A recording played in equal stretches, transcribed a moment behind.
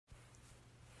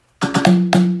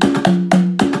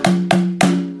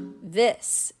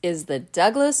This is the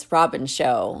Douglas Robbins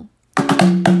Show.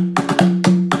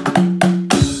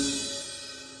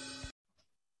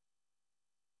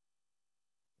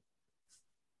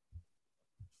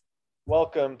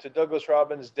 Welcome to Douglas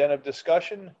Robbins' Den of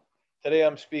Discussion. Today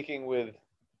I'm speaking with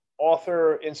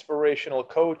author, inspirational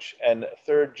coach, and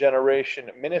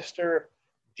third-generation minister,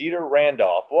 Dieter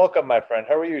Randolph. Welcome, my friend.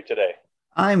 How are you today?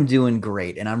 I'm doing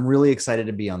great, and I'm really excited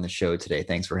to be on the show today.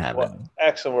 Thanks for having me.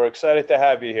 Excellent. We're excited to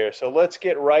have you here. So let's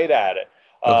get right at it.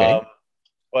 Okay.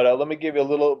 But let me give you a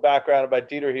little background about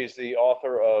Dieter. He's the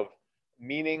author of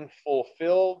Meaning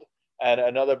Fulfilled and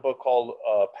another book called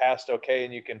Past Okay,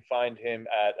 and you can find him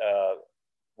at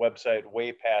website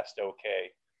Way Past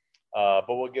Okay. But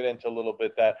we'll get into a little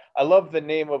bit that. I love the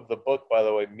name of the book, by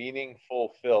the way, Meaning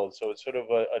Fulfilled. So it's sort of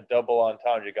a double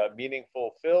entendre. You got Meaning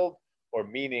Fulfilled or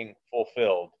Meaning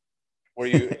Fulfilled. Were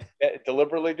you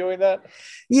deliberately doing that?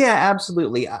 Yeah,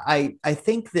 absolutely. I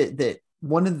think that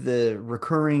one of the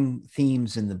recurring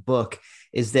themes in the book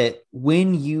is that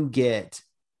when you get,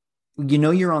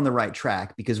 you're on the right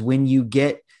track, because when you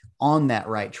get on that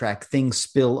right track, things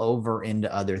spill over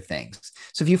into other things.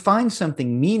 So if you find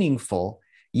something meaningful,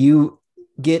 you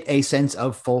get a sense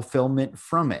of fulfillment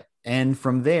from it. And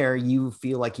from there, you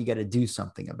feel like you got to do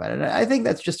something about it. I think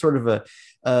that's just sort of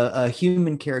a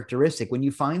human characteristic. When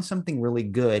you find something really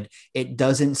good, it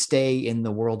doesn't stay in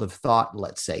the world of thought,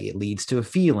 let's say. It leads to a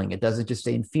feeling. It doesn't just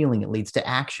stay in feeling, it leads to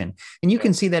action. And you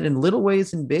can see that in little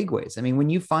ways and big ways. I mean, when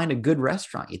you find a good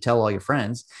restaurant, you tell all your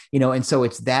friends, and so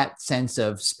it's that sense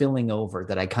of spilling over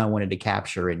that I kind of wanted to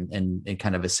capture in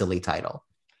kind of a silly title.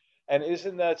 And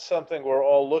isn't that something we're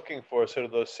all looking for, sort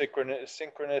of those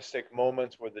synchronistic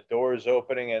moments where the door is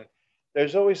opening and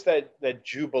there's always that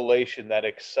jubilation, that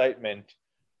excitement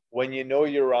when you know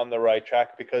you're on the right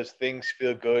track because things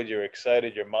feel good, you're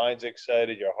excited, your mind's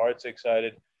excited, your heart's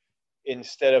excited,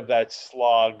 instead of that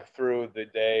slog through the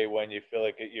day when you feel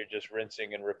like you're just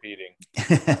rinsing and repeating.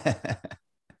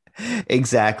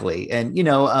 Exactly. And,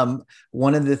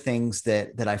 one of the things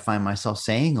that I find myself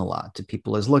saying a lot to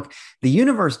people is, look, the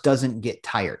universe doesn't get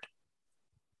tired.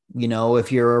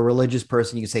 If you're a religious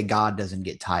person, you can say God doesn't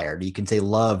get tired. You can say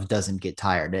love doesn't get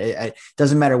tired. It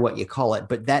doesn't matter what you call it,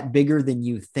 but that bigger than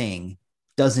you thing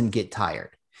doesn't get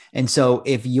tired. And so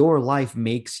if your life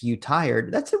makes you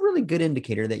tired, that's a really good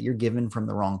indicator that you're given from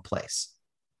the wrong place.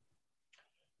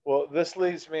 Well, this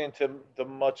leads me into the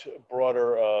much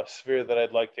broader sphere that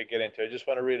I'd like to get into. I just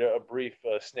want to read a brief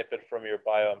snippet from your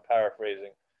bio. I'm paraphrasing.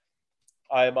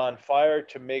 I am on fire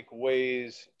to make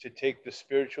ways to take the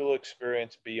spiritual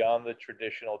experience beyond the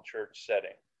traditional church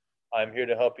setting. I'm here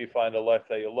to help you find a life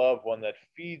that you love, one that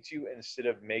feeds you instead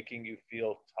of making you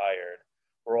feel tired.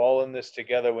 We're all in this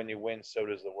together. When you win, so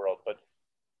does the world. But,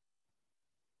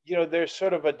 there's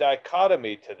sort of a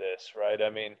dichotomy to this, right? I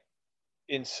mean,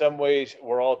 in some ways,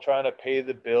 we're all trying to pay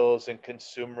the bills and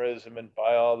consumerism and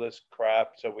buy all this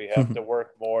crap, so we have to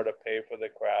work more to pay for the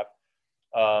crap.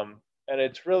 And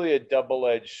it's really a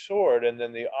double-edged sword. And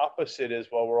then the opposite is,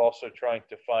 well, we're also trying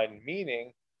to find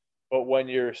meaning. But when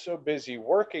you're so busy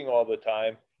working all the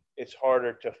time, it's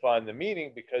harder to find the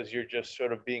meaning because you're just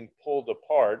sort of being pulled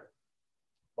apart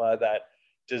by that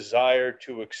desire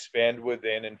to expand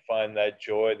within and find that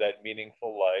joy, that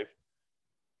meaningful life,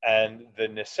 and the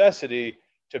necessity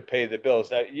to pay the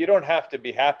bills. Now, you don't have to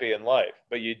be happy in life,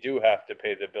 but you do have to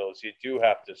pay the bills. You do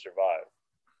have to survive.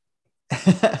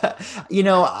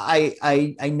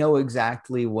 I know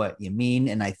exactly what you mean.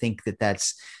 And I think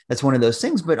that's one of those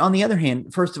things. But on the other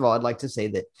hand, first of all, I'd like to say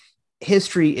that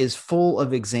history is full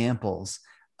of examples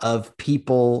of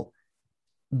people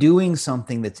doing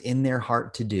something that's in their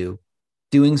heart to do,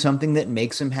 doing something that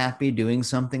makes them happy, doing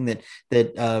something that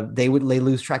they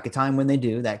lose track of time when they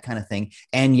do, that kind of thing.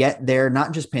 And yet they're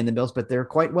not just paying the bills, but they're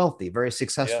quite wealthy, very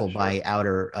successful by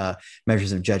outer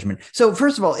measures of judgment. So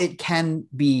first of all, it can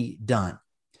be done.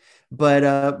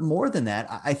 But more than that,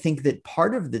 I think that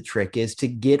part of the trick is to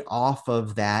get off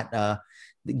of that,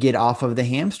 get off of the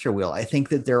hamster wheel. I think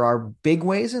that there are big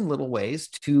ways and little ways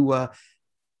to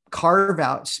carve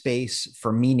out space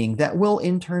for meaning that will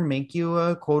in turn make you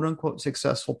a quote unquote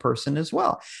successful person as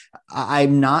well.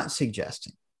 I'm not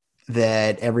suggesting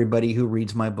that everybody who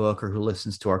reads my book or who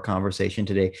listens to our conversation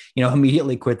today,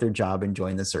 immediately quit their job and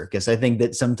join the circus. I think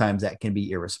that sometimes that can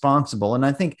be irresponsible. And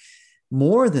I think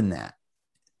more than that,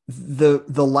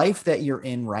 the life that you're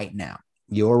in right now,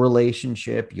 your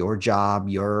relationship, your job,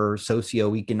 your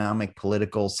socioeconomic,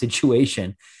 political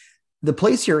situation, the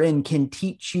place you're in can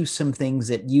teach you some things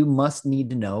that you must need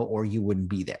to know or you wouldn't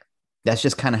be there. That's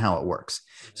just kind of how it works.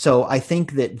 So I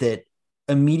think that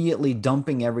immediately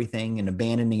dumping everything and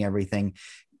abandoning everything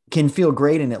can feel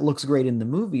great and it looks great in the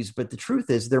movies. But the truth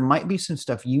is there might be some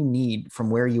stuff you need from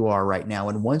where you are right now.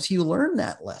 And once you learn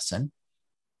that lesson,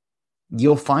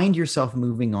 you'll find yourself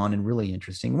moving on in really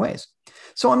interesting ways.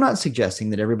 So I'm not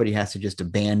suggesting that everybody has to just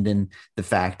abandon the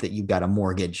fact that you've got a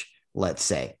mortgage, let's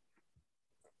say.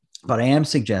 But I am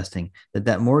suggesting that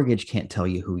that mortgage can't tell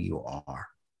you who you are.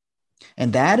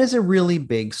 And that is a really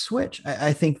big switch.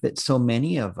 I think that so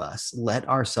many of us let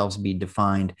ourselves be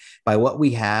defined by what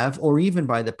we have, or even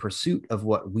by the pursuit of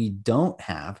what we don't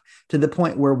have, to the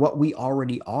point where what we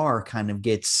already are kind of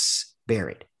gets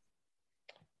buried.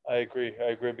 I agree,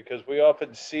 because we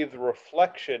often see the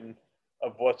reflection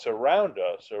of what's around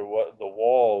us, or what the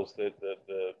walls, the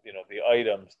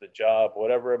items, the job,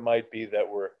 whatever it might be that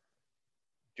we're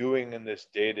doing in this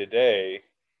day to day.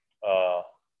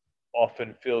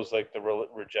 Often feels like the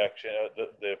rejection,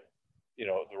 the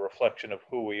reflection of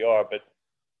who we are. But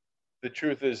the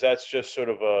truth is that's just sort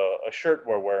of a shirt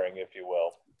we're wearing, if you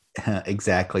will.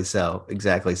 Exactly so.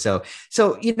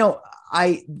 So,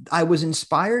 I was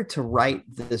inspired to write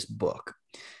this book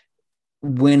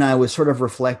when I was sort of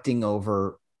reflecting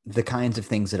over the kinds of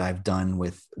things that I've done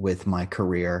with my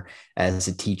career as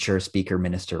a teacher, speaker,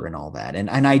 minister, and all that. And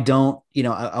I don't,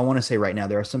 I want to say right now,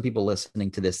 there are some people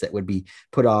listening to this that would be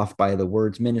put off by the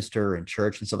words minister and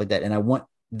church and stuff like that. And I want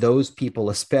those people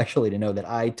especially to know that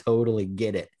I totally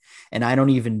get it. And I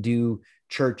don't even do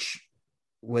church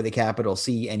with a capital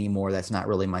C anymore. That's not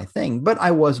really my thing, but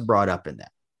I was brought up in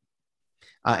that.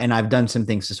 And I've done some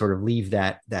things to sort of leave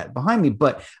that behind me.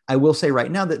 But I will say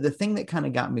right now that the thing that kind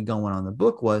of got me going on the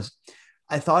book was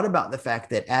I thought about the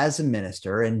fact that as a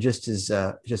minister, and just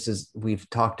as we've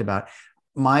talked about,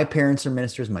 my parents are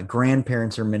ministers, my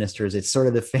grandparents are ministers. It's sort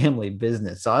of the family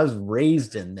business. So I was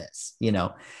raised in this,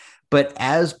 but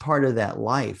as part of that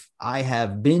life, I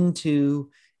have been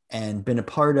to and been a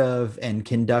part of and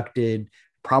conducted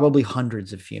probably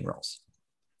hundreds of funerals.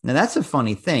 Now, that's a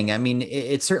funny thing. I mean,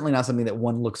 it's certainly not something that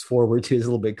one looks forward to. It's a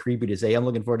little bit creepy to say, I'm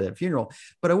looking forward to that funeral.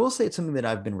 But I will say it's something that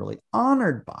I've been really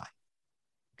honored by,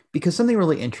 because something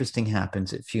really interesting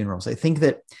happens at funerals. I think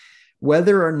that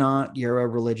whether or not you're a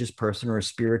religious person or a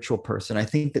spiritual person, I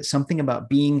think that something about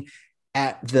being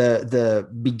at the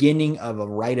beginning of a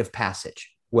rite of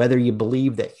passage, whether you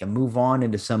believe that you move on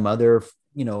into some other,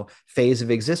 phase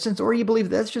of existence, or you believe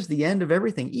that's just the end of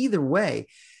everything, either way,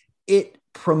 it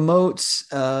promotes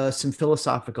some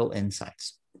philosophical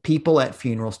insights. People at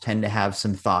funerals tend to have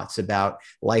some thoughts about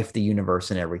life, the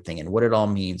universe, and everything, and what it all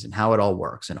means and how it all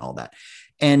works and all that.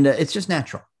 And it's just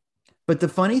natural. But the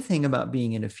funny thing about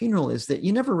being in a funeral is that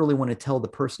you never really want to tell the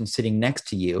person sitting next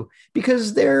to you,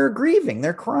 because they're grieving,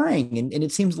 they're crying. And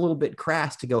it seems a little bit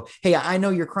crass to go, hey, I know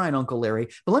you're crying, Uncle Larry,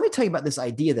 but let me tell you about this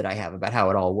idea that I have about how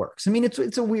it all works. I mean,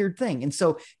 it's a weird thing. And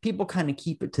so people kind of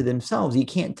keep it to themselves. You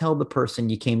can't tell the person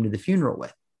you came to the funeral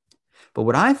with. But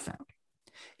what I've found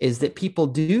is that people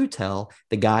do tell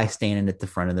the guy standing at the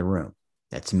front of the room.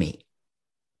 That's me.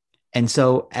 And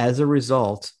so as a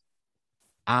result,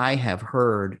 I have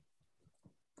heard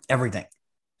everything.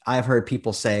 I've heard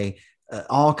people say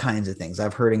all kinds of things.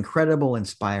 I've heard incredible,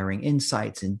 inspiring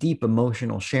insights and deep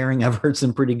emotional sharing. I've heard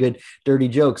some pretty good dirty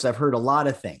jokes. I've heard a lot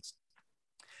of things.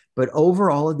 But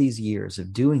over all of these years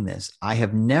of doing this, I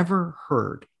have never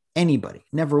heard anybody,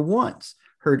 never once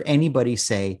heard anybody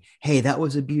say, hey, that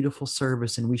was a beautiful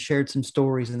service and we shared some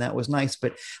stories and that was nice,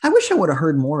 but I wish I would have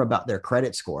heard more about their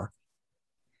credit score.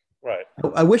 Right.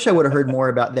 I wish I would have heard more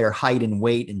about their height and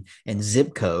weight and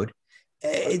zip code.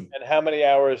 And how many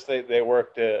hours they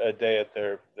worked a day at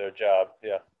their job.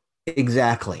 Yeah,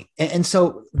 exactly. And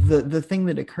so the thing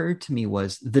that occurred to me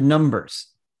was the numbers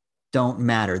don't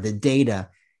matter. The data,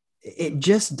 it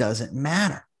just doesn't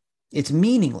matter. It's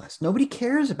meaningless. Nobody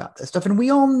cares about this stuff. And we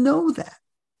all know that.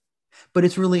 But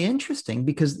it's really interesting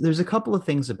because there's a couple of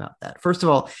things about that. First of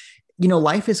all,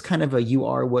 life is kind of a you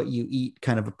are what you eat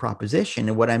kind of a proposition.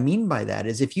 And what I mean by that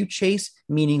is if you chase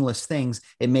meaningless things,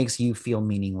 it makes you feel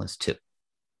meaningless too.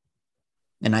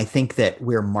 And I think that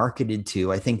we're marketed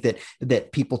to, I think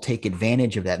that people take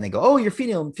advantage of that and they go, oh, you're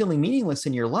feeling meaningless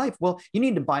in your life. Well, you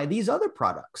need to buy these other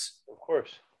products. Of course.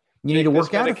 You need to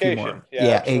work out a few more.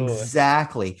 Yeah,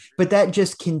 exactly. But that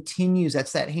just continues.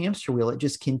 That's that hamster wheel. It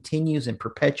just continues and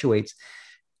perpetuates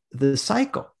the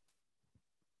cycle.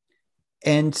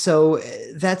 And so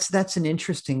that's an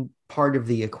interesting part of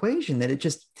the equation, that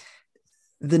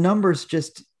the numbers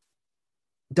just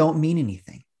don't mean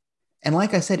anything. And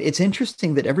like I said, it's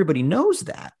interesting that everybody knows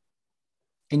that.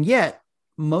 And yet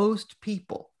most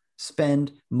people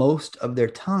spend most of their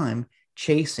time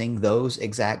chasing those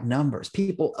exact numbers.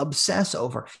 People obsess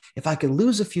over, if I could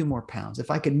lose a few more pounds,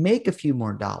 if I could make a few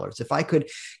more dollars, if I could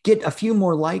get a few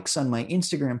more likes on my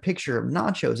Instagram picture of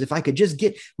nachos, if I could just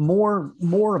get more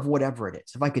of whatever it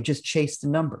is, if I could just chase the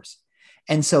numbers.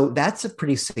 And so that's a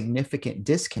pretty significant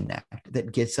disconnect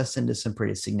that gets us into some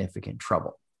pretty significant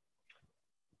trouble.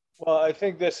 Well, I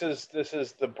think this is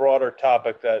the broader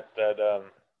topic that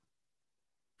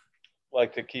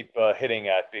like to keep hitting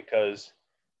at, because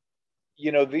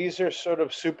these are sort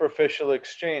of superficial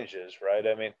exchanges, right?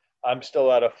 I mean, I'm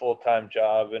still at a full-time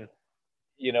job, and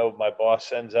my boss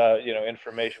sends out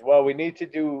information. Well, we need to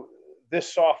do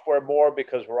this software more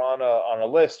because we're on a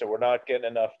list, and we're not getting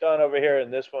enough done over here,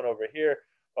 and this one over here.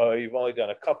 Oh, you've only done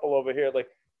a couple over here. Like,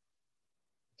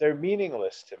 they're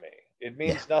meaningless to me. It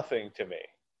means nothing to me.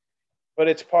 But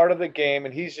it's part of the game,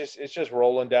 and it's just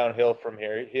rolling downhill from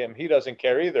here. He doesn't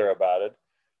care either about it.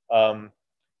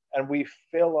 And we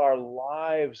fill our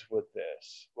lives with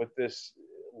this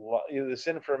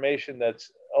information that's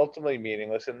ultimately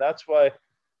meaningless. And that's why,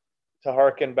 to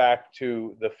harken back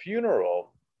to the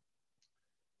funeral,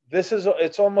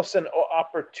 it's almost an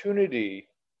opportunity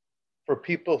for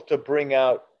people to bring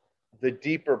out the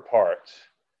deeper parts,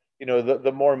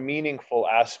 the more meaningful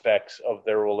aspects of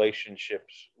their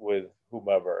relationships with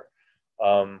whomever.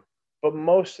 But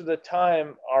most of the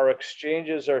time, our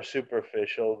exchanges are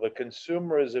superficial. The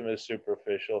consumerism is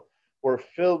superficial. We're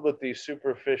filled with these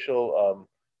superficial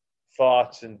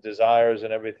thoughts and desires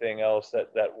and everything else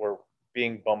that we're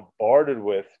being bombarded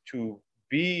with to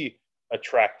be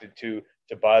attracted to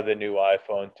buy the new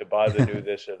iPhone, to buy the new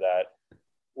this or that,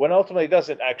 when ultimately it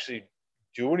doesn't actually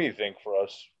do anything for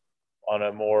us on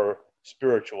a more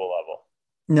spiritual level.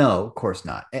 No, of course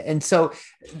not. And so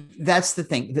that's the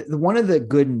thing. One of the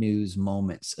good news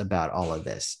moments about all of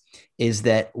this is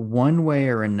that one way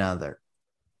or another,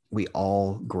 we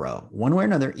all grow, one way or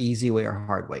another, easy way or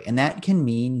hard way. And that can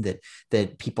mean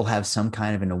that people have some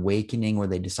kind of an awakening where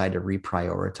they decide to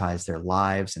reprioritize their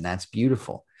lives. And that's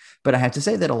beautiful. But I have to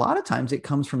say that a lot of times it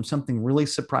comes from something really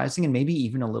surprising and maybe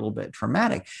even a little bit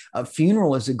traumatic. A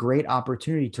funeral is a great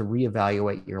opportunity to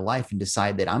reevaluate your life and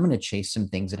decide that I'm going to chase some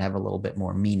things that have a little bit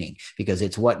more meaning because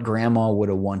it's what grandma would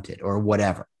have wanted or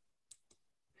whatever.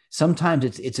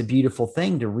 Sometimes it's a beautiful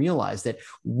thing to realize that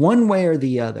one way or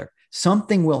the other,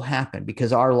 something will happen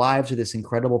because our lives are this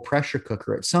incredible pressure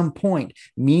cooker. At some point,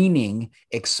 meaning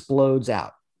explodes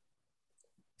out.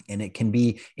 And it can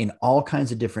be in all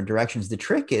kinds of different directions. The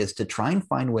trick is to try and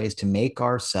find ways to make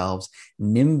ourselves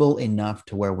nimble enough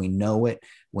to where we know it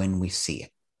when we see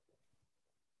it.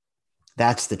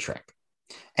 That's the trick.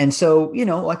 And so,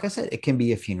 like I said, it can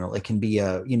be a funeral. It can be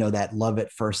that love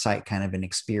at first sight kind of an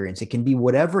experience. It can be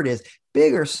whatever it is,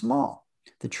 big or small.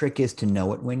 The trick is to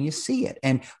know it when you see it.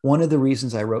 And one of the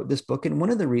reasons I wrote this book and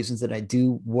one of the reasons that I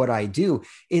do what I do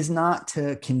is not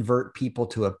to convert people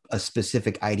to a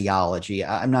specific ideology.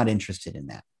 I'm not interested in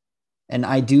that. And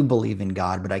I do believe in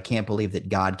God, but I can't believe that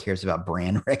God cares about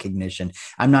brand recognition.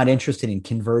 I'm not interested in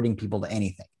converting people to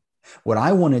anything. What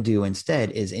I want to do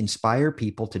instead is inspire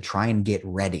people to try and get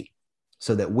ready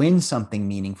so that when something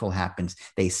meaningful happens,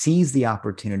 they seize the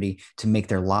opportunity to make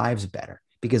their lives better.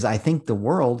 Because I think the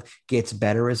world gets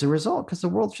better as a result, because the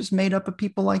world's just made up of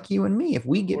people like you and me. If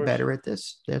we get better at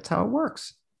this, that's how it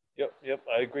works. Yep.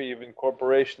 I agree. Even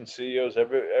corporation CEOs,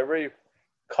 every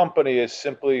company is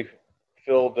simply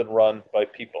filled and run by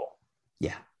people.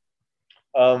 Yeah.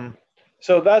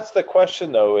 So that's the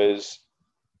question, though, is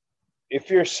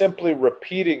if you're simply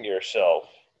repeating yourself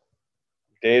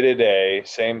day to day,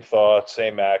 same thoughts,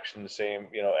 same actions, same,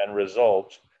 end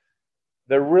results,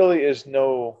 there really is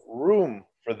no room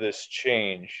for this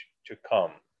change to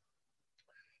come.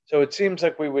 So it seems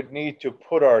like we would need to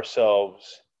put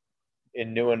ourselves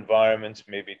in new environments,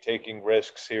 maybe taking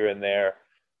risks here and there,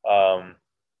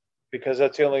 because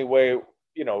that's the only way,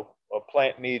 a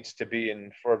plant needs to be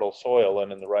in fertile soil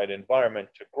and in the right environment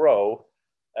to grow.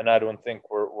 And I don't think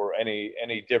we're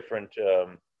any different,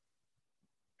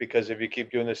 because if you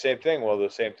keep doing the same thing, well, the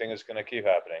same thing is going to keep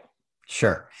happening.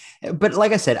 Sure. But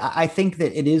like I said, I think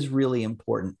that it is really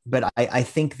important, but I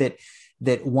think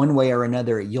that one way or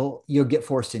another, you'll get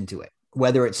forced into it,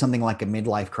 whether it's something like a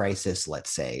midlife crisis,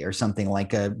 let's say, or something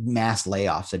like a mass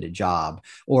layoffs at a job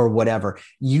or whatever.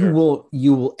 You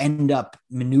will end up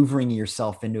maneuvering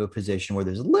yourself into a position where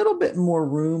there's a little bit more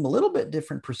room, a little bit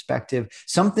different perspective.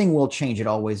 Something will change. It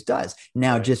always does.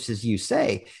 Now, just as you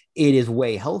say, it is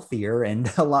way healthier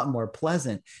and a lot more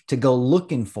pleasant to go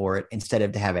looking for it instead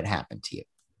of to have it happen to you.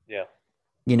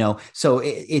 Yeah. So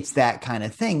it's that kind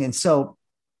of thing. And so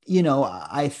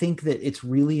I think that it's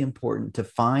really important to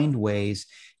find ways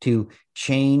to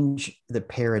change the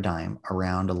paradigm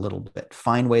around a little bit,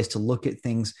 find ways to look at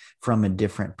things from a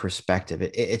different perspective.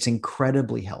 It's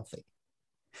incredibly healthy.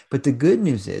 But the good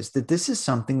news is that this is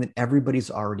something that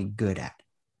everybody's already good at.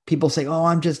 People say, oh,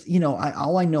 I'm just,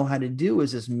 all I know how to do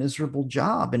is this miserable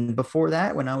job. And before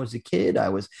that, when I was a kid, I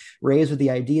was raised with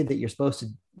the idea that you're supposed to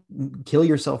kill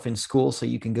yourself in school so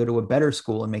you can go to a better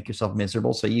school and make yourself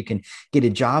miserable so you can get a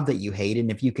job that you hate. And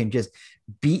if you can just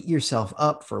beat yourself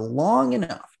up for long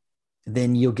enough,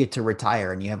 then you'll get to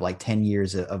retire and you have like 10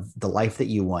 years of the life that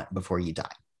you want before you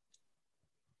die.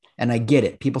 And I get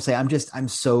it. People say, I'm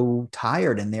so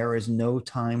tired and there is no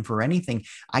time for anything.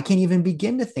 I can't even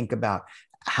begin to think about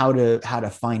how to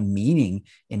find meaning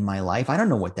in my life. I don't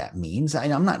know what that means.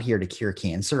 I'm not here to cure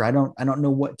cancer. I don't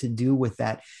know what to do with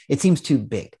that. It seems too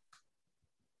big.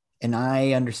 And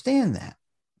I understand that.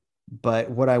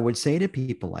 But what I would say to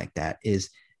people like that is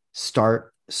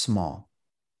start small.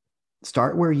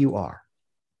 Start where you are.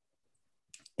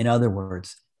 In other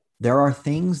words, there are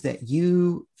things that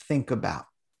you think about,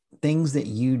 things that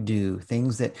you do,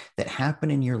 things that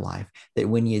happen in your life that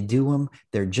when you do them,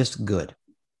 they're just good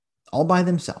all by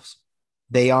themselves.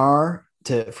 They are,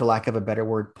 for lack of a better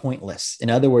word, pointless. In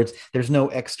other words, there's no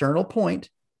external point.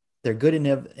 They're good in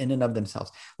and of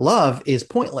themselves. Love is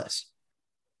pointless.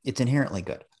 It's inherently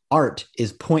good. Art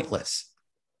is pointless.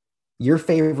 Your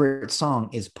favorite song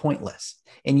is pointless.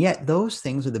 And yet those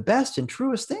things are the best and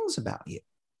truest things about you.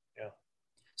 Yeah.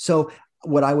 So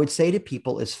what I would say to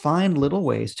people is find little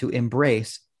ways to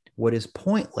embrace what is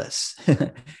pointless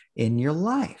in your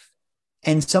life.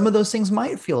 And some of those things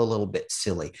might feel a little bit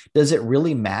silly. Does it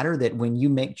really matter that when you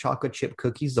make chocolate chip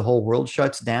cookies, the whole world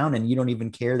shuts down and you don't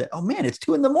even care that, oh man, it's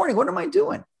 2 a.m. What am I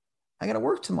doing? I got to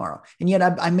work tomorrow. And yet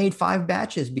I made 5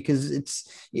 batches because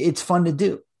it's fun to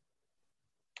do.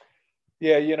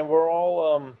 Yeah. We're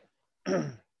all,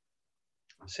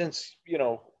 since we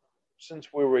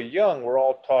were young, we're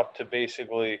all taught to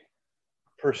basically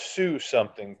pursue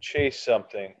something, chase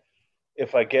something.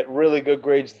 If I get really good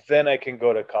grades, then I can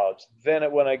go to college.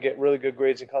 Then when I get really good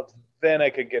grades in college, then I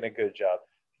could get a good job.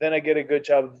 Then I get a good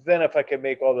job. Then if I can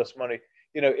make all this money,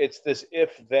 it's this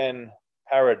if-then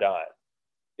paradigm.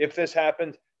 If this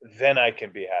happens, then I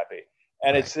can be happy.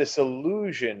 And It's this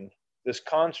illusion, this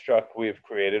construct we've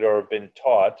created or been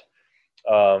taught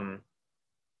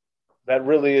that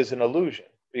really is an illusion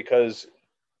because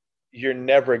you're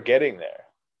never getting there.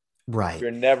 Right.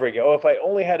 You're never if I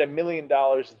only had $1 million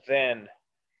then,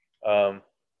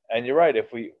 and you're right,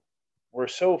 if we're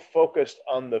so focused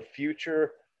on the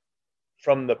future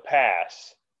from the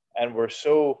past and we're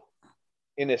so,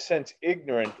 in a sense,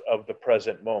 ignorant of the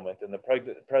present moment and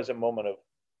the present moment of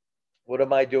what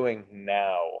am I doing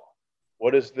now?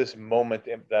 What is this moment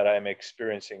that I'm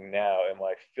experiencing now? Am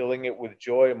I filling it with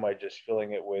joy? Am I just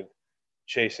filling it with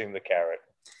chasing the carrot?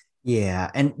 Yeah.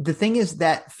 And the thing is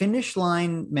that finish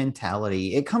line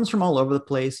mentality, it comes from all over the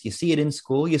place. You see it in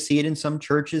school, you see it in some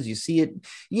churches, you see it,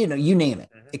 you name it.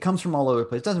 Mm-hmm. It comes from all over the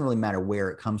place. It doesn't really matter where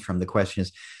it comes from. The question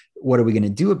is, what are we going to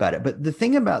do about it? But the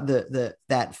thing about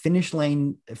that finish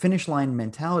line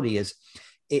mentality is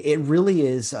it really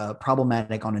is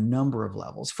problematic on a number of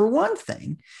levels. For one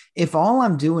thing, if all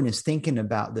I'm doing is thinking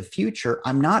about the future,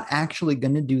 I'm not actually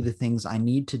going to do the things I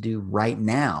need to do right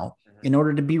now in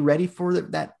order to be ready for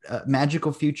that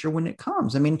magical future when it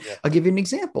comes. I mean, yeah. I'll give you an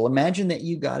example. Imagine that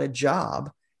you got a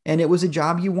job and it was a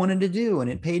job you wanted to do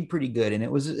and it paid pretty good and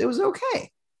it was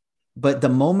okay. But the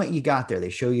moment you got there, they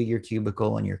show you your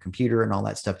cubicle and your computer and all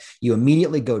that stuff. You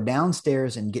immediately go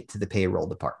downstairs and get to the payroll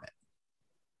department.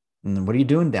 And then what are you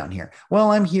doing down here?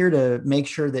 Well, I'm here to make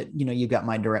sure that, you got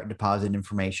my direct deposit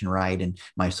information right and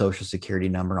my social security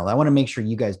number and all that. I want to make sure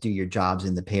you guys do your jobs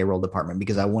in the payroll department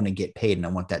because I want to get paid and I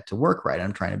want that to work right.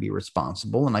 I'm trying to be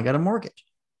responsible and I got a mortgage.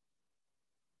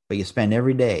 But you spend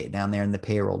every day down there in the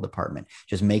payroll department,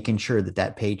 just making sure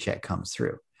that paycheck comes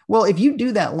through. Well, if you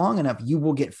do that long enough, you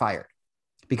will get fired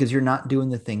because you're not doing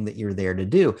the thing that you're there to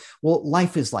do. Well,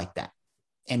 life is like that.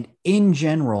 And in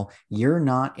general, you're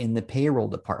not in the payroll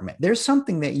department. There's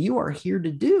something that you are here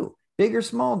to do. Big or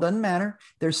small, doesn't matter.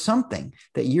 There's something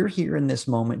that you're here in this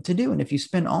moment to do. And if you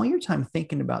spend all your time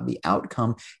thinking about the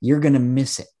outcome, you're going to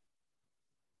miss it.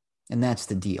 And that's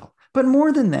the deal. But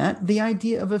more than that, the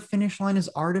idea of a finish line is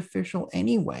artificial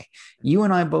anyway. You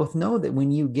and I both know that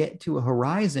when you get to a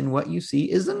horizon, what you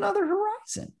see is another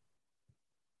horizon.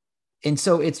 And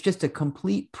so it's just a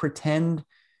complete pretend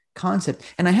concept.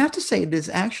 And I have to say, it is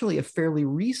actually a fairly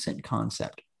recent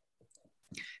concept.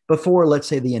 Before, let's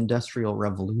say, the Industrial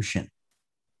Revolution,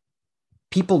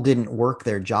 people didn't work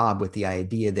their job with the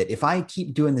idea that if I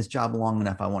keep doing this job long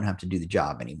enough, I won't have to do the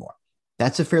job anymore.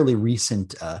 That's a fairly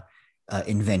recent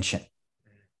invention.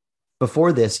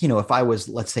 Before this, if I was,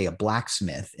 let's say, a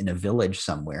blacksmith in a village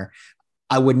somewhere,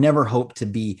 I would never hope to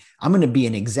be, I'm going to be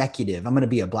an executive. I'm going to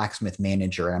be a blacksmith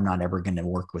manager. And I'm not ever going to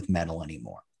work with metal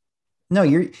anymore. No,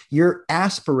 your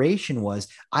aspiration was,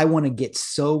 I want to get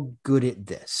so good at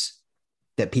this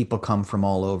that people come from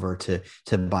all over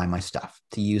to buy my stuff,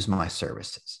 to use my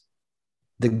services.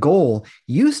 The goal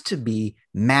used to be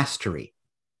mastery.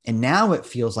 And now it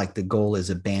feels like the goal is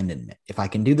abandonment. If I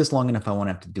can do this long enough, I won't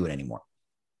have to do it anymore.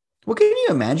 Well, can you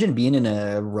imagine being in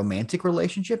a romantic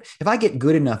relationship? If I get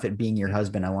good enough at being your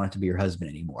husband, I want it to be your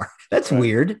husband anymore. That's right.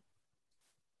 Weird.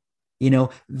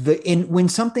 When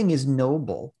something is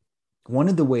noble, one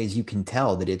of the ways you can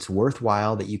tell that it's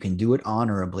worthwhile, that you can do it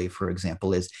honorably, for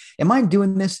example, is, am I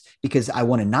doing this because I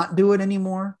want to not do it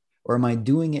anymore? Or am I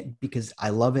doing it because I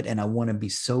love it and I want to be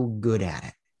so good at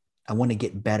it? I want to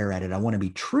get better at it. I want to be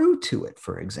true to it,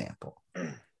 for example.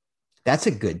 That's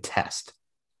a good test.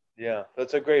 Yeah,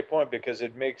 that's a great point, because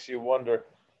it makes you wonder,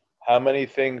 how many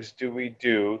things do we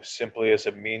do simply as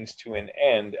a means to an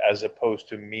end as opposed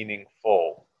to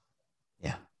meaningful?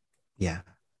 Yeah. Yeah.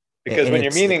 Because when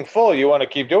you're meaningful, you want to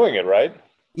keep doing it, right?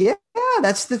 Yeah,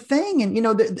 that's the thing.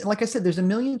 And, like I said, there's a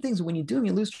million things. When you do them,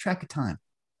 you lose track of time.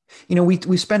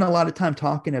 We spend a lot of time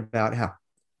talking about how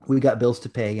we got bills to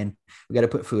pay and we got to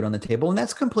put food on the table. And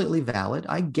that's completely valid.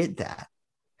 I get that.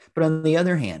 But on the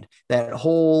other hand, that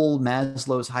whole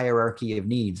Maslow's hierarchy of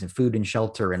needs and food and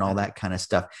shelter and all that kind of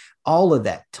stuff, all of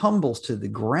that tumbles to the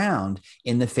ground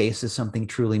in the face of something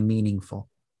truly meaningful.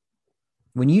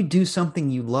 When you do something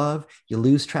you love, you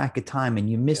lose track of time and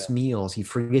you miss meals. You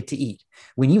forget to eat.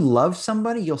 When you love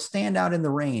somebody, you'll stand out in the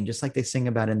rain, just like they sing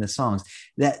about in the songs,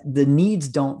 that the needs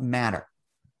don't matter.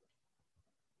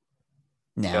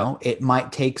 Now, it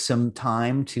might take some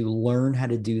time to learn how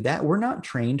to do that. We're not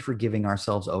trained for giving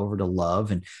ourselves over to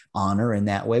love and honor in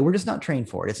that way. We're just not trained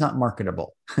for it. It's not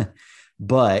marketable,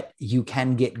 but you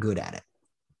can get good at it.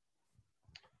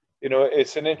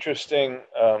 It's an interesting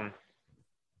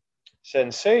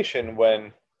sensation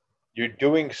when you're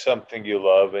doing something you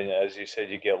love, and as you said,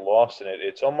 you get lost in it.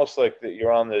 It's almost like that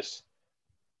you're on this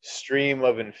stream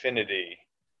of infinity,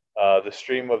 the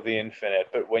stream of the infinite.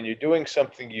 But when you're doing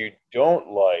something you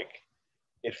don't like,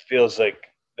 it feels like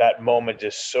that moment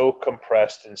is so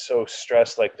compressed and so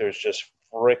stressed, like there's just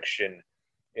friction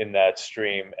in that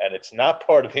stream, and it's not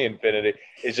part of the infinity.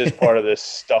 It's just part of this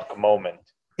stuck moment.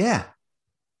 Yeah.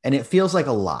 And it feels like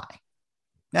a lie.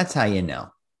 That's how you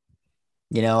know.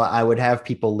 I would have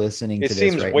people listening to this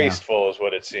right now. It seems wasteful is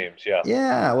what it seems. Yeah.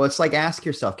 Yeah. Well, it's like, ask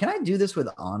yourself, can I do this with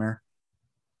honor?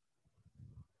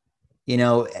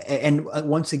 And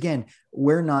once again,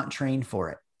 we're not trained for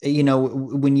it.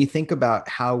 When you think about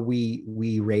how we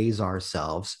raise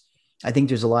ourselves, I think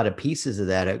there's a lot of pieces of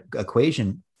that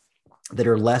equation that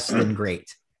are less than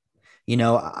great.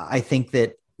 I think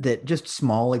that just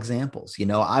small examples,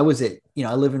 I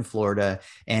live in Florida,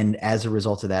 and as a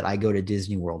result of that, I go to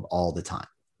Disney World all the time.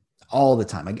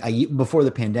 I before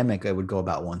the pandemic, I would go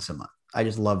about once a month. I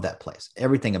just love that place,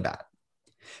 everything about it.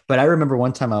 But I remember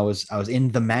one time I was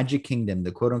in the Magic Kingdom,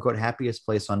 the quote unquote happiest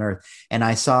place on earth. And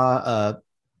I saw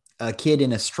a kid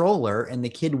in a stroller, and the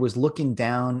kid was looking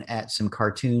down at some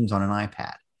cartoons on an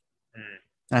iPad.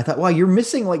 And I thought, wow, you're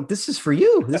missing, like, this is for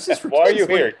you. This is for Why kids.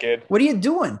 Are you here, kid? What are you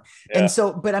doing? Yeah. And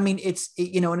so, but I mean, it's,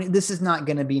 and this is not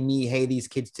going to be me. Hey, these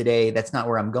kids today, that's not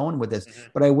where I'm going with this. Mm-hmm.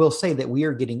 But I will say that we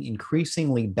are getting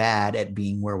increasingly bad at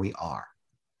being where we are.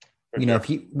 If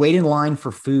you wait in line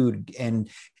for food and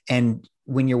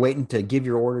when you're waiting to give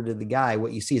your order to the guy,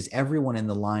 what you see is everyone in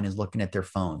the line is looking at their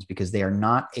phones because they are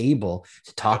not able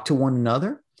to talk to one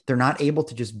another. They're not able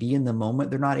to just be in the moment.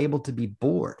 They're not able to be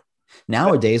bored.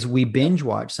 Nowadays, we binge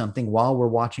watch something while we're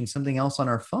watching something else on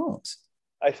our phones.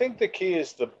 I think the key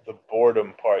is the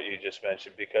boredom part you just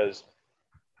mentioned, because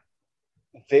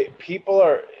people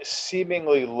are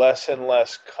seemingly less and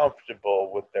less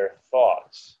comfortable with their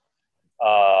thoughts.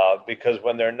 Because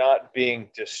when they're not being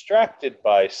distracted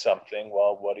by something,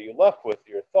 well, what are you left with?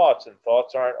 Your thoughts, and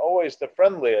thoughts aren't always the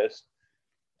friendliest.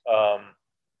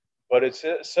 But it's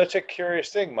such a curious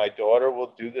thing. My daughter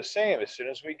will do the same. As soon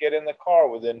as we get in the car,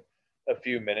 within a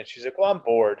few minutes, she's like, well, I'm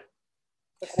bored.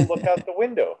 Like, we'll look out the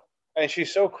window. And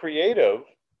she's so creative,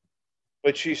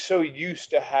 but she's so used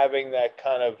to having that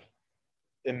kind of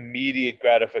immediate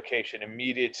gratification,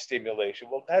 immediate stimulation.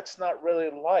 Well, that's not really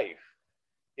life.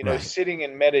 Right. Sitting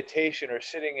in meditation or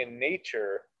sitting in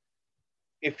nature,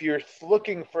 if you're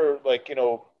looking for, like,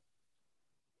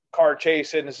 car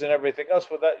chases and everything else.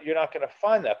 Well, that you're not going to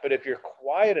find that. But if you're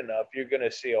quiet enough, you're going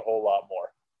to see a whole lot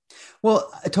more. Well,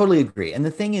 I totally agree. And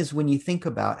the thing is, when you think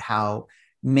about how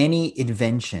many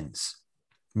inventions,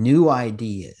 new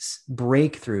ideas,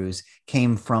 breakthroughs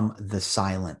came from the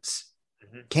silence,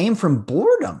 came from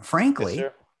boredom, frankly.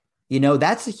 Yes,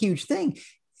 That's a huge thing.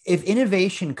 If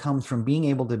innovation comes from being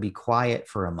able to be quiet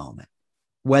for a moment,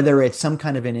 whether it's some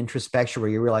kind of an introspection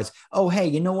where you realize, oh, hey,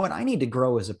 you know what? I need to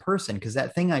grow as a person because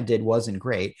that thing I did wasn't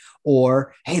great.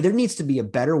 Or, hey, there needs to be a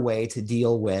better way to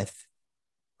deal with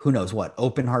who knows what,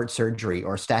 open heart surgery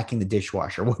or stacking the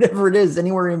dishwasher, whatever it is,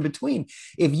 anywhere in between.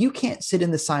 If you can't sit in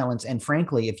the silence, and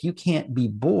frankly, if you can't be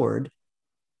bored,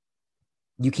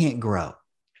 you can't grow.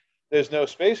 There's no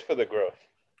space for the growth.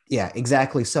 Yeah,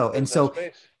 exactly. There's no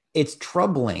space. It's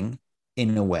troubling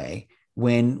in a way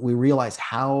when we realize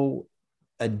how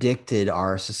addicted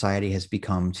our society has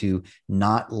become to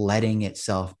not letting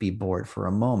itself be bored for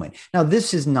a moment. Now,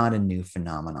 this is not a new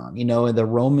phenomenon. The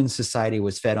Roman society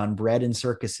was fed on bread and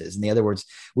circuses. In other words,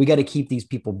 we got to keep these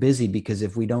people busy because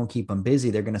if we don't keep them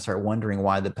busy, they're going to start wondering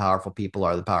why the powerful people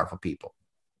are the powerful people.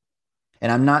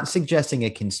 And I'm not suggesting a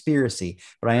conspiracy,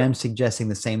 but I am suggesting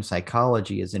the same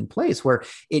psychology is in place where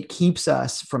it keeps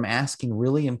us from asking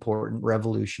really important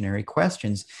revolutionary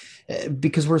questions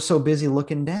because we're so busy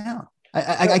looking down.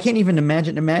 I can't even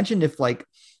imagine if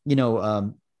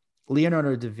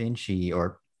Leonardo da Vinci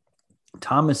or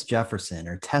Thomas Jefferson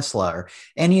or Tesla or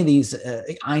any of these,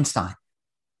 Einstein,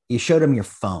 you showed him your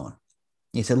phone.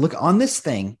 You said, look, on this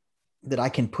thing that I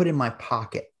can put in my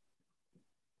pocket,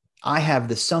 I have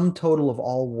the sum total of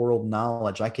all world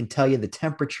knowledge. I can tell you the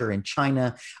temperature in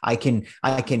China. I can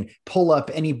pull up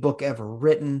any book ever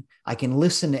written. I can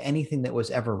listen to anything that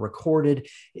was ever recorded.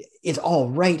 It's all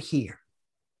right here.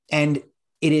 And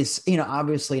it is,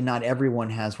 obviously not everyone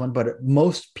has one, but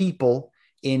most people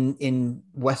in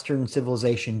Western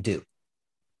civilization do.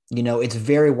 It's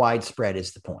very widespread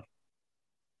is the point.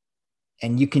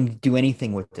 And you can do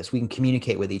anything with this. We can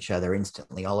communicate with each other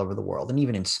instantly all over the world and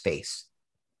even in space.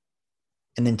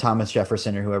 And then Thomas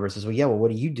Jefferson or whoever says, well,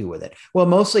 what do you do with it? Well,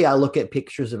 mostly I look at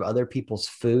pictures of other people's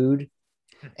food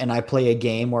and I play a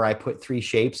game where I put 3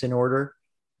 shapes in order.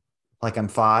 Like I'm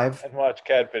 5. And watch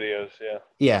cat videos. Yeah.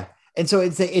 Yeah. And so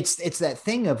it's that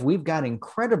thing of we've got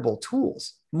incredible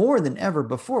tools more than ever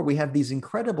before. We have these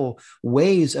incredible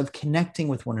ways of connecting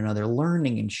with one another,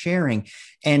 learning and sharing.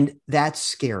 And that's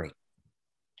scary.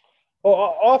 Well,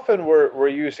 often we're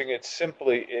using it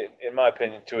simply, in my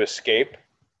opinion, to escape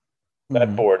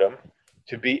that boredom,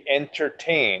 to be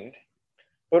entertained.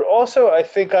 But also, I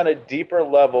think on a deeper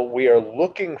level, we are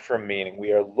looking for meaning.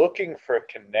 We are looking for a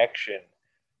connection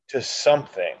to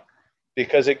something.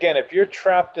 Because again, if you're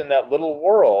trapped in that little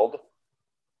world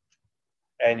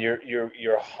and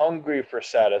you're hungry for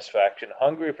satisfaction,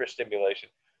 hungry for stimulation,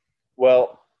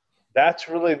 well, that's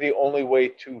really the only way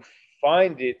to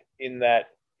find it in that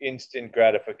instant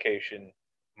gratification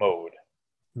mode.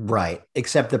 Right.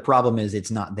 Except the problem is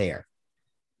it's not there.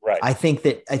 Right. I think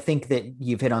that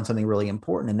you've hit on something really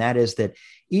important, and that is that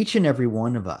each and every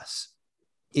one of us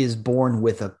is born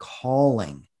with a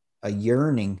calling, a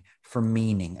yearning for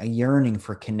meaning, a yearning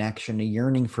for connection, a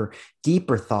yearning for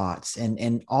deeper thoughts,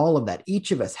 and all of that.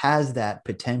 Each of us has that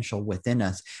potential within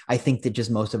us. I think that just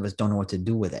most of us don't know what to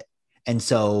do with it. And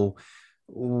so,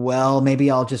 well, maybe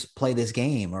I'll just play this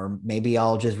game, or maybe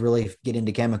I'll just really get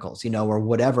into chemicals, or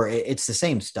whatever. It's the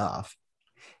same stuff.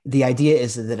 The idea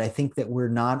is that I think that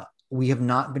we have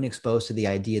not been exposed to the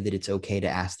idea that it's okay to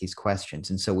ask these questions.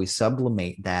 And so we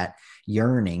sublimate that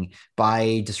yearning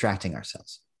by distracting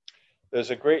ourselves.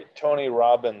 There's a great Tony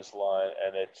Robbins line,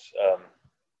 and it's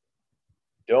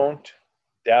don't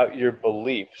doubt your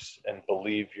beliefs and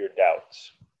believe your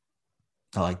doubts.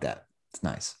 I like that. It's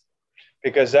nice.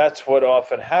 Because that's what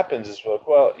often happens is,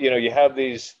 well, you have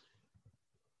these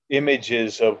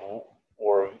images of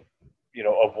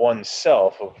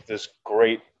oneself, of this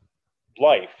great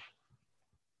life,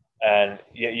 and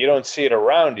you don't see it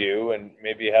around you, and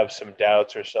maybe you have some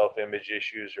doubts or self-image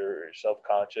issues or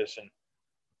self-conscious, and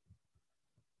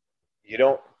you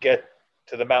don't get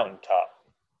to the mountaintop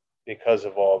because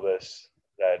of all this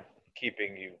that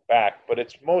keeping you back. But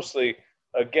it's mostly,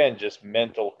 again, just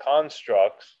mental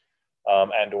constructs,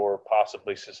 and or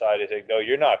possibly society saying, no,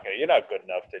 you're not good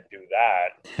enough to do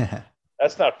that.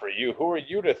 That's not for you. Who are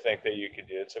you to think that you can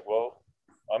do it? It's like, well,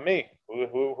 I'm me.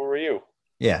 Who are you?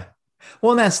 Yeah.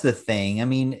 Well, and that's the thing. I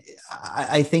mean,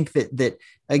 I think that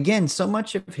again, so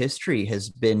much of history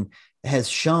has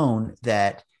shown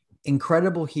that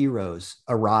incredible heroes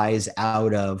arise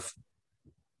out of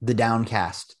the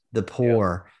downcast, the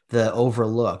poor, the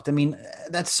overlooked. I mean,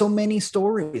 that's so many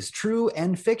stories, true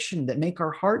and fiction, that make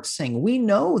our hearts sing. We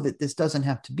know that this doesn't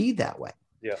have to be that way.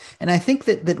 Yeah. And I think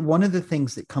that one of the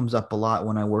things that comes up a lot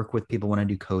when I work with people, when I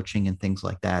do coaching and things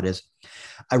like that, is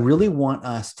I really want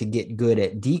us to get good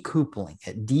at decoupling,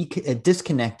 at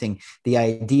disconnecting the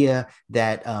idea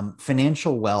that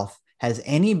financial wealth has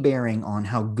any bearing on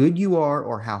how good you are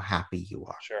or how happy you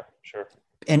are. Sure.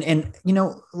 And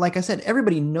like I said,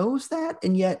 everybody knows that,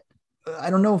 and yet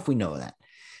I don't know if we know that.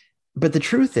 But the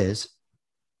truth is,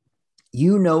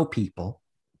 people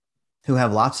who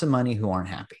have lots of money who aren't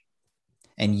happy.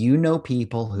 And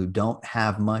people who don't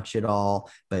have much at all,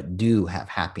 but do have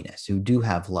happiness, who do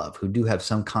have love, who do have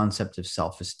some concept of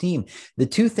self-esteem. The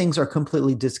two things are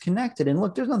completely disconnected. And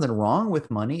look, there's nothing wrong with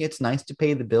money. It's nice to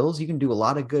pay the bills. You can do a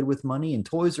lot of good with money, and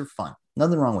toys are fun.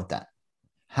 Nothing wrong with that.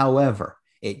 However,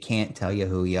 it can't tell you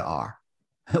who you are.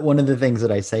 One of the things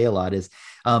that I say a lot is,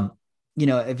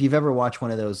 if you've ever watched one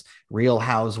of those Real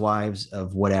Housewives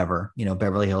of whatever,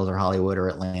 Beverly Hills or Hollywood or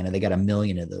Atlanta, they got a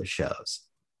million of those shows.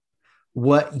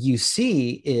 What you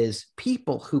see is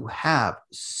people who have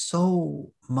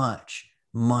so much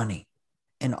money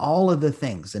and all of the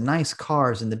things, the nice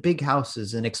cars and the big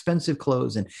houses and expensive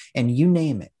clothes and you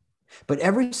name it. But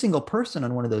every single person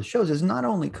on one of those shows is not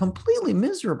only completely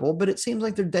miserable, but it seems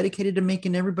like they're dedicated to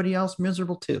making everybody else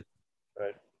miserable too.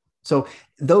 Right. So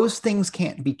those things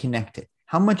can't be connected.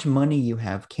 How much money you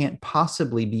have can't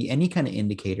possibly be any kind of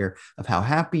indicator of how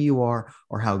happy you are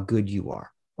or how good you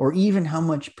are, or even how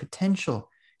much potential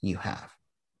you have.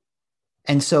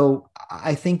 And so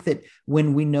I think that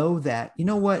when we know that,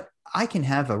 I can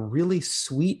have a really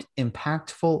sweet,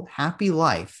 impactful, happy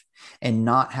life and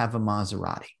not have a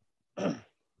Maserati. Sure?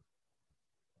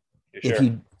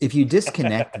 If you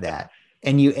disconnect that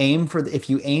and if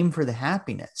you aim for the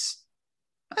happiness,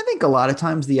 I think a lot of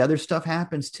times the other stuff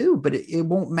happens too, but it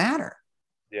won't matter.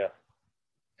 Yeah.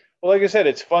 Well, like I said,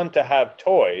 it's fun to have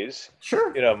toys.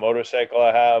 Sure. Motorcycle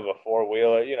I have, a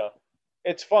four-wheeler,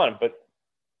 it's fun, but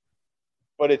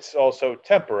it's also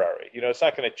temporary. It's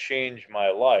not going to change my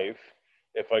life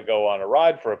if I go on a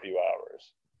ride for a few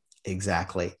hours.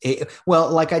 Exactly.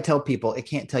 Well, like I tell people, it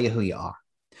can't tell you who you are.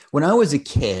 When I was a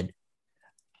kid,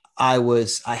 I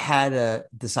had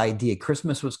this idea.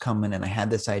 Christmas was coming, and I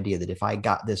had this idea that if I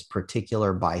got this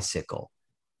particular bicycle,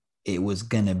 it was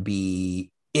going to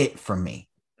be it for me.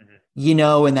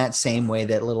 Mm-hmm. In that same way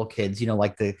that little kids,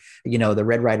 like the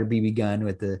Red Ryder BB gun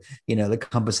with the, the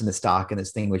compass and the stock and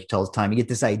this thing, which tells time. You get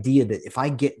this idea that if I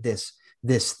get this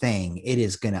thing,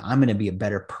 I'm going to be a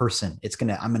better person.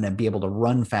 I'm going to be able to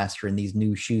run faster in these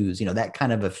new shoes, that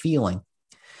kind of a feeling.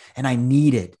 And I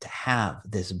needed to have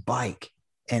this bike.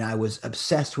 And I was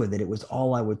obsessed with it. It was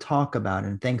all I would talk about.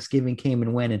 And Thanksgiving came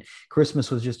and went, and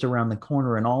Christmas was just around the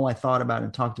corner. And all I thought about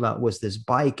and talked about was this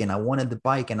bike. And I wanted the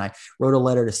bike. And I wrote a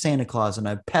letter to Santa Claus, and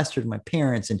I pestered my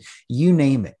parents, and you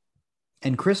name it.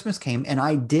 And Christmas came, and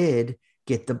I did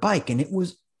get the bike, and it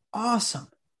was awesome.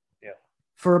 Yeah.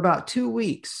 For about 2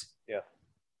 weeks. Yeah.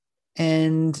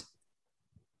 And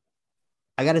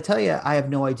I got to tell you, I have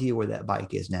no idea where that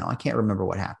bike is now. I can't remember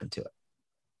what happened to it.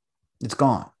 It's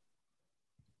gone.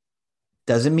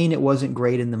 Doesn't mean it wasn't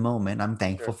great in the moment. I'm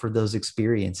thankful for those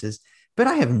experiences, but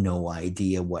I have no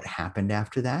idea what happened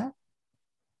after that.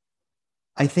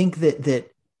 I think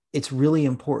that it's really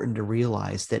important to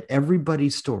realize that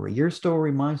everybody's story, your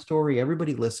story, my story,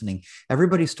 everybody listening,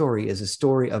 everybody's story is a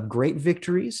story of great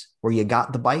victories where you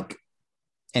got the bike,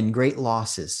 and great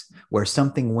losses where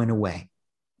something went away.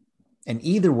 And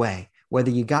either way, whether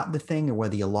you got the thing or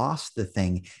whether you lost the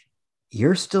thing,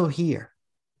 you're still here.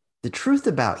 The truth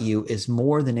about you is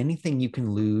more than anything you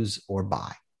can lose or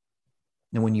buy.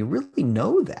 And when you really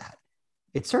know that,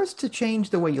 it starts to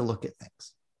change the way you look at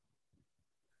things.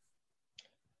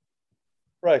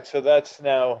 Right. So that's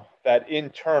now that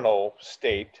internal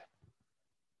state.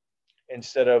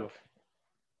 Instead of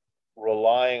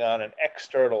relying on an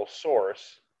external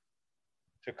source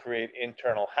to create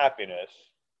internal happiness,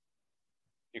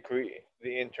 you create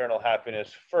the internal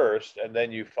happiness first, and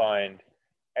then you find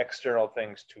external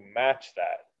things to match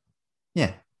that.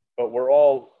 Yeah. But we're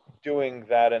all doing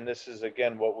that, and this is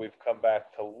again what we've come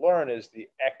back to learn, is the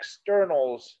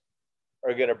externals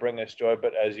are going to bring us joy.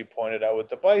 But as you pointed out with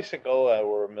the bicycle,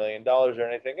 or $1 million or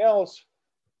anything else,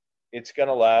 it's going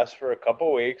to last for a couple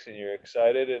of weeks, and you're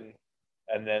excited,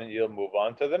 and then you'll move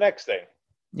on to the next thing.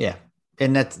 Yeah.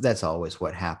 And that's always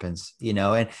what happens,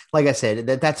 and like I said,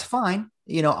 that's fine,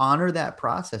 honor that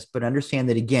process, but understand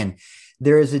that, again,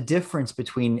 there is a difference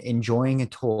between enjoying a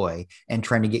toy and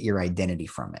trying to get your identity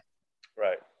from it.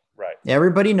 Right.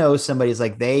 Everybody knows somebody's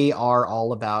like, they are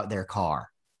all about their car.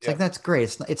 It's like, that's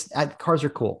great. Cars are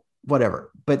cool,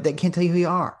 whatever, but they can't tell you who you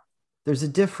are. There's a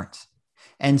difference.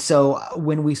 And so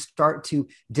when we start to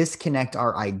disconnect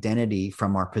our identity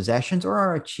from our possessions or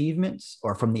our achievements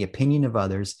or from the opinion of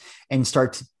others and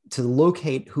start to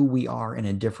locate who we are in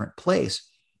a different place,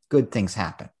 good things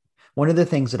happen. One of the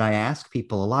things that I ask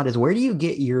people a lot is, where do you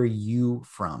get your you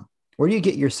from? Where do you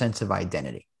get your sense of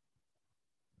identity?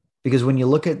 Because when you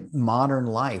look at modern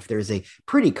life, there's a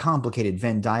pretty complicated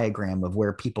Venn diagram of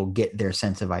where people get their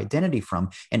sense of identity from,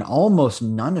 and almost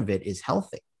none of it is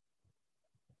healthy.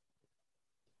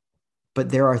 But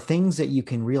there are things that you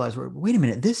can realize, wait a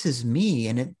minute, this is me,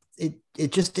 and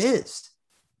it just is.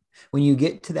 When you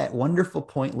get to that wonderful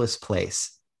pointless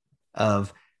place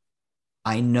of,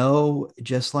 I know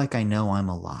just like I know I'm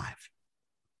alive.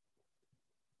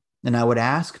 And I would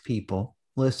ask people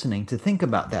listening to think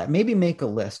about that. Maybe make a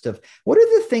list of, what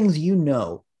are the things you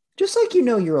know, just like you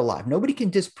know you're alive. Nobody can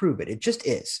disprove it. It just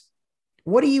is.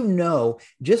 What do you know,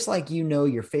 just like you know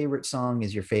your favorite song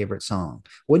is your favorite song?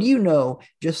 What do you know,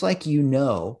 just like you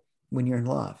know when you're in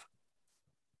love?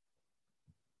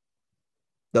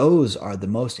 Those are the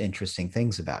most interesting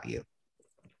things about you.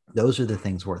 Those are the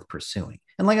things worth pursuing.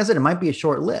 And like I said, it might be a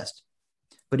short list,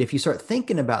 but if you start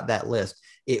thinking about that list,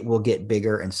 it will get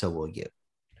bigger, and so will you.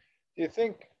 Do you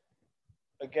think,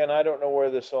 again, I don't know where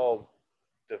this all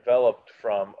developed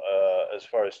from as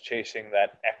far as chasing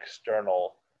that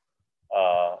external,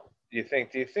 do you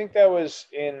think that was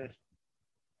in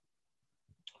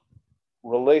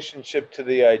relationship to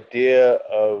the idea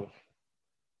of,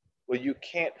 well, you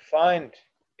can't find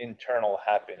internal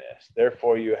happiness,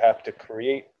 therefore you have to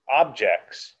create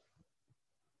objects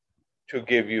to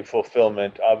give you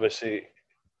fulfillment? Obviously,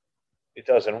 it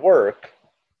doesn't work.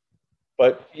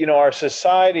 But, our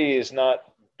society is not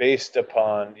based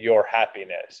upon your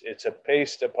happiness. It's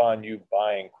based upon you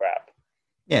buying crap.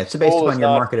 Yeah, it's based upon your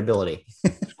marketability.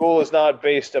 School is not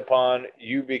based upon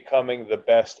you becoming the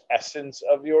best essence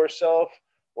of yourself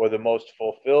or the most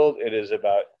fulfilled. It is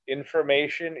about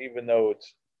information, even though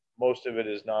most of it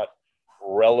is not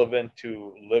relevant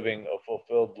to living a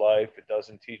fulfilled life. It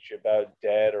doesn't teach you about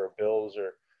debt or bills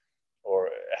or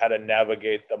how to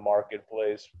navigate the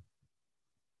marketplace.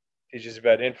 It teaches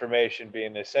about information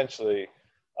being essentially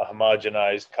a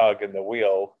homogenized cog in the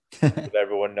wheel with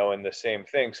everyone knowing the same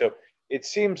thing. So it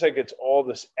seems like it's all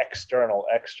this external,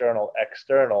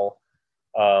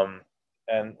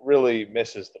 and really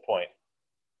misses the point.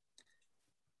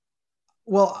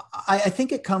 Well, I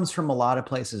think it comes from a lot of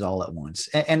places all at once.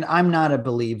 And I'm not a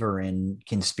believer in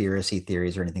conspiracy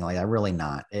theories or anything like that. Really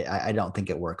not. I don't think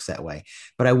it works that way.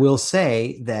 But I will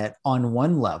say that on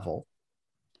one level,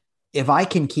 if I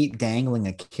can keep dangling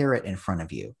a carrot in front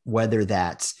of you, whether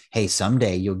that's, hey,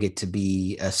 someday you'll get to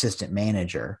be assistant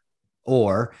manager,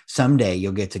 or someday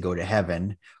you'll get to go to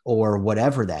heaven, or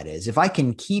whatever that is, if I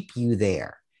can keep you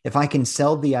there, if I can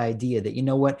sell the idea that, you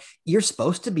know what, you're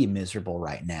supposed to be miserable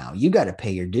right now, you got to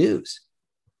pay your dues.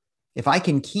 If I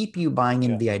can keep you buying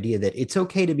into the idea that it's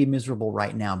okay to be miserable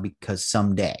right now because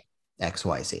someday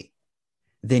XYZ,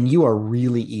 then you are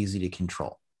really easy to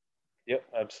control. Yep,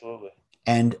 absolutely.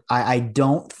 And I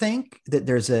don't think that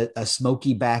there's a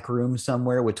smoky back room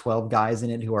somewhere with 12 guys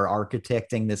in it who are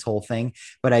architecting this whole thing.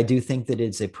 But I do think that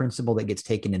it's a principle that gets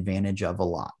taken advantage of a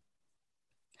lot.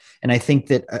 And I think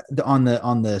that on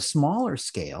the smaller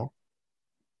scale,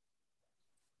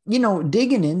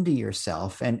 digging into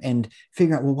yourself and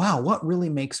figuring out, well, wow, what really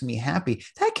makes me happy?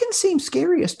 That can seem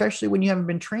scary, especially when you haven't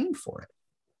been trained for it.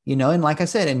 And like I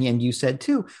said, and you said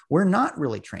too, we're not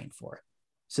really trained for it.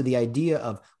 So the idea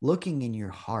of looking in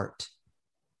your heart,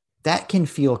 that can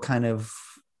feel kind of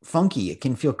funky. It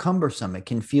can feel cumbersome. It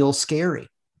can feel scary.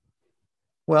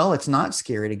 Well, it's not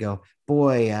scary to go,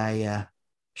 boy, I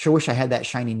sure wish I had that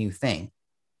shiny new thing.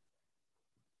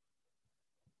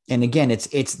 And again,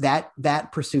 it's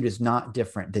that pursuit is not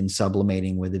different than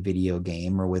sublimating with a video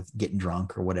game or with getting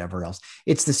drunk or whatever else.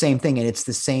 It's the same thing, and it's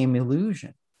the same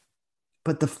illusion.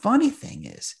 But the funny thing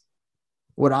is,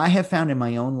 what I have found in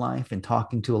my own life and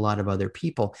talking to a lot of other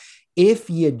people, if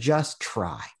you just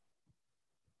try,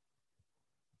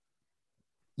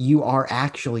 you are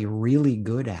actually really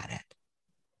good at it.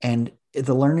 And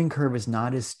the learning curve is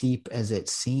not as steep as it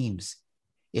seems.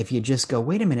 If you just go,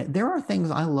 wait a minute, there are things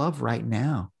I love right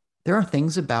now. There are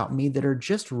things about me that are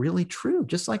just really true.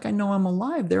 Just like I know I'm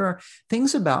alive, there are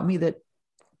things about me that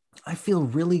I feel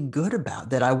really good about,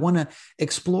 that I want to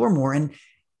explore more. And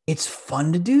it's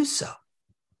fun to do so.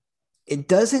 It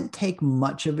doesn't take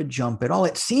much of a jump at all.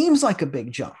 It seems like a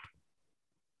big jump,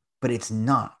 but it's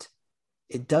not.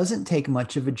 It doesn't take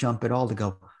much of a jump at all to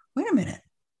go, wait a minute,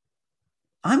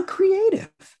 I'm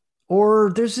creative,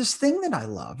 Or there's this thing that I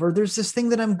love, or there's this thing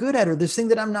that I'm good at, or this thing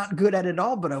that I'm not good at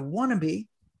all, but I want to be.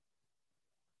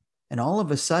 And all of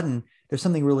a sudden, there's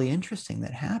something really interesting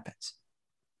that happens.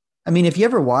 I mean, if you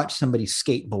ever watch somebody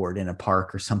skateboard in a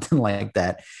park or something like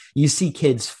that, you see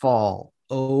kids fall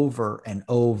over and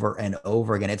over and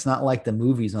over again. It's not like the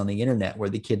movies on the internet where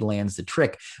the kid lands the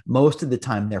trick. Most of the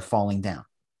time, they're falling down.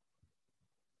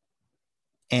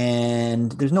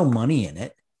 And there's no money in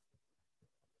it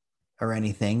or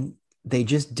anything. They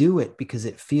just do it because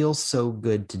it feels so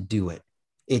good to do it.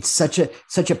 It's such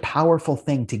a powerful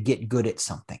thing to get good at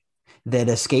something that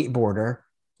a skateboarder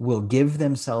will give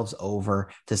themselves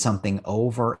over to something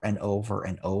over and over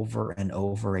and over and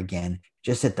over again,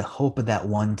 just at the hope of that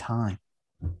one time.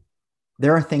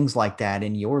 There are things like that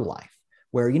in your life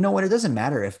where, you know what, it doesn't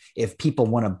matter if people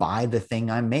want to buy the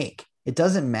thing I make. It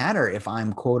doesn't matter if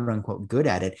I'm quote unquote good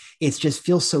at it. It just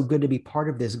feels so good to be part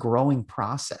of this growing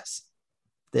process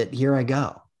that here I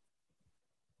go.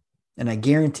 And I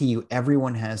guarantee you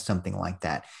everyone has something like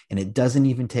that. And it doesn't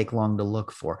even take long to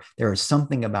look for. There is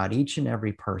something about each and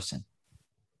every person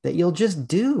that you'll just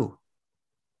do.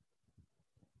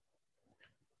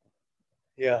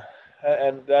 Yeah.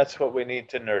 And that's what we need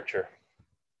to nurture.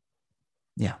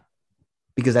 Yeah.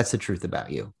 Because that's the truth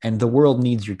about you. And the world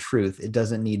needs your truth. It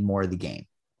doesn't need more of the game.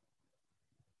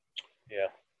 Yeah.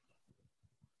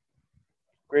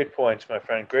 Great points, my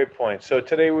friend. Great points. So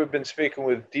today we've been speaking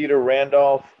with Dieter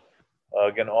Randolph,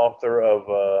 again, author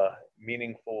of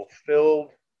Meaningful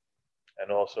Filled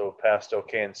and also Past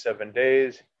OK in 7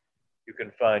 Days. You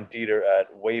can find Dieter at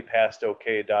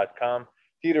waypastok.com.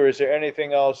 Dieter, is there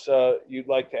anything else you'd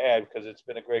like to add? Because it's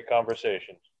been a great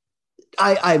conversation.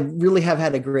 I really have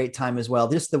had a great time as well.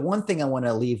 Just the one thing I want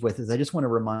to leave with is I just want to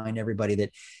remind everybody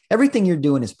that everything you're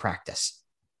doing is practice.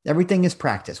 Everything is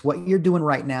practice. What you're doing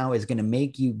right now is going to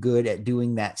make you good at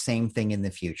doing that same thing in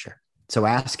the future. So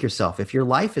ask yourself, if your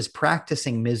life is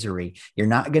practicing misery, you're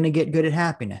not going to get good at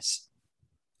happiness.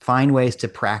 Find ways to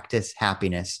practice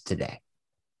happiness today.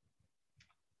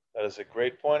 That is a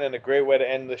great point and a great way to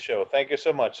end the show. Thank you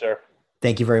so much, sir.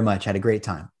 Thank you very much. Had a great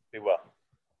time. Be well.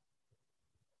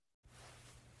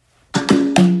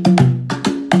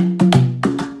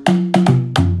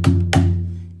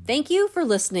 Thank you for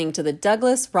listening to the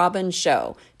Douglas Robbins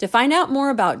Show. To find out more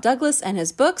about Douglas and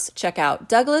his books, check out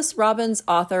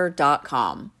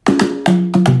douglasrobbinsauthor.com.